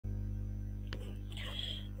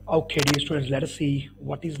Okay, dear students, let us see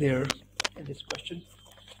what is there in this question.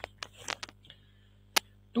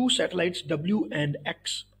 Two satellites W and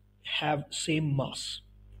X have same mass.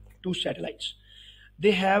 Two satellites.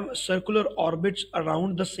 They have circular orbits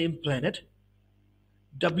around the same planet.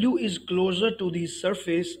 W is closer to the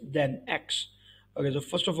surface than X. Okay, so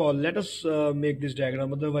first of all, let us make this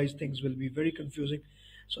diagram, otherwise things will be very confusing.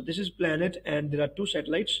 So this is planet and there are two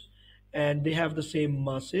satellites and they have the same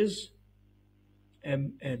masses,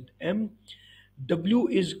 M and M. W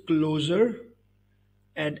is closer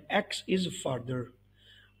and X is farther.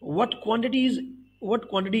 What quantity is what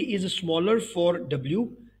quantity is smaller for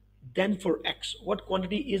W than for X? What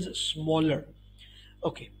quantity is smaller?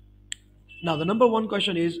 Okay. Now the number one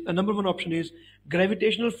option is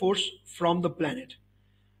gravitational force from the planet.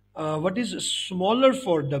 What is smaller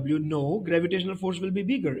for W? No, gravitational force will be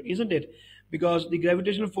bigger, isn't it? Because the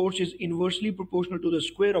gravitational force is inversely proportional to the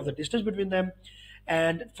square of the distance between them.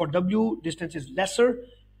 And for W, distance is lesser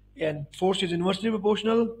and force is inversely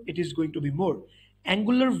proportional, it is going to be more.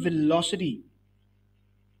 Angular velocity,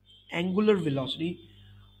 angular velocity,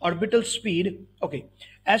 orbital speed. Okay,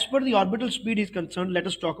 as per the orbital speed is concerned, let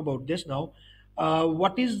us talk about this now.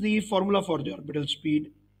 What is the formula for the orbital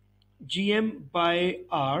speed? Gm by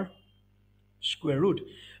r square root.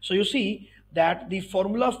 So you see that the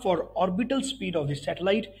formula for orbital speed of the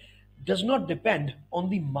satellite does not depend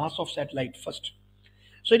on the mass of satellite first.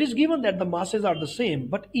 So it is given that the masses are the same,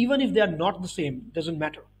 but even if they are not the same, doesn't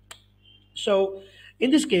matter. So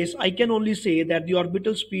in this case, I can only say that the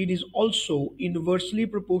orbital speed is also inversely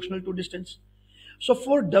proportional to distance. So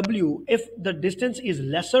for W, if the distance is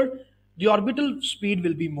lesser, the orbital speed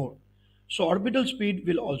will be more. So orbital speed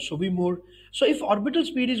will also be more. So if orbital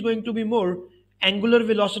speed is going to be more, angular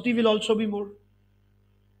velocity will also be more.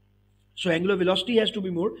 So angular velocity has to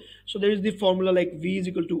be more. So there is the formula like V is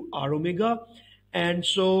equal to R omega. And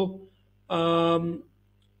so um,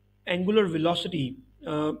 angular velocity,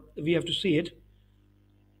 we have to see it.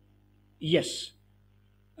 Yes,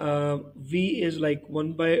 V is like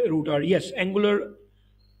 1 by root R. Yes, angular,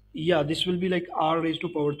 yeah, this will be like R raised to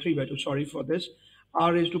power 3 by 2. Sorry for this.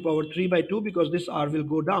 R raised to power 3 by 2 because this R will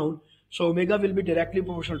go down. So omega will be directly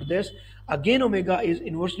proportional to this. Again, omega is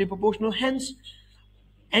inversely proportional. Hence,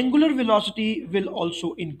 angular velocity will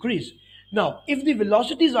also increase. Now, if the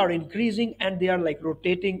velocities are increasing and they are like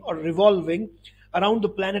rotating or revolving around the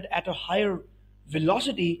planet at a higher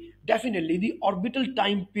velocity, definitely the orbital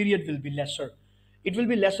time period will be lesser. It will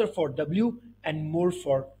be lesser for W and more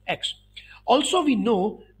for X. Also, we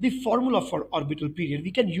know the formula for orbital period.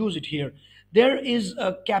 We can use it here. There is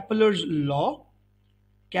a Kepler's law,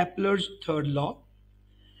 Kepler's third law,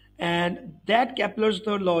 and that Kepler's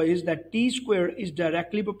third law is that t square is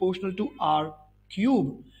directly proportional to r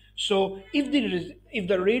cube. So if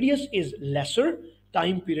the radius is lesser,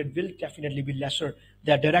 time period will definitely be lesser.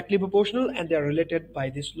 They are directly proportional and they are related by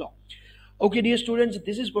this law. Okay, dear students,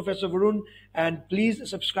 this is Professor Varun, and please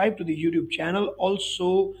subscribe to the YouTube channel.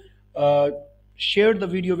 Also, share the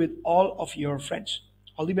video with all of your friends.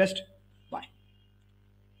 All the best.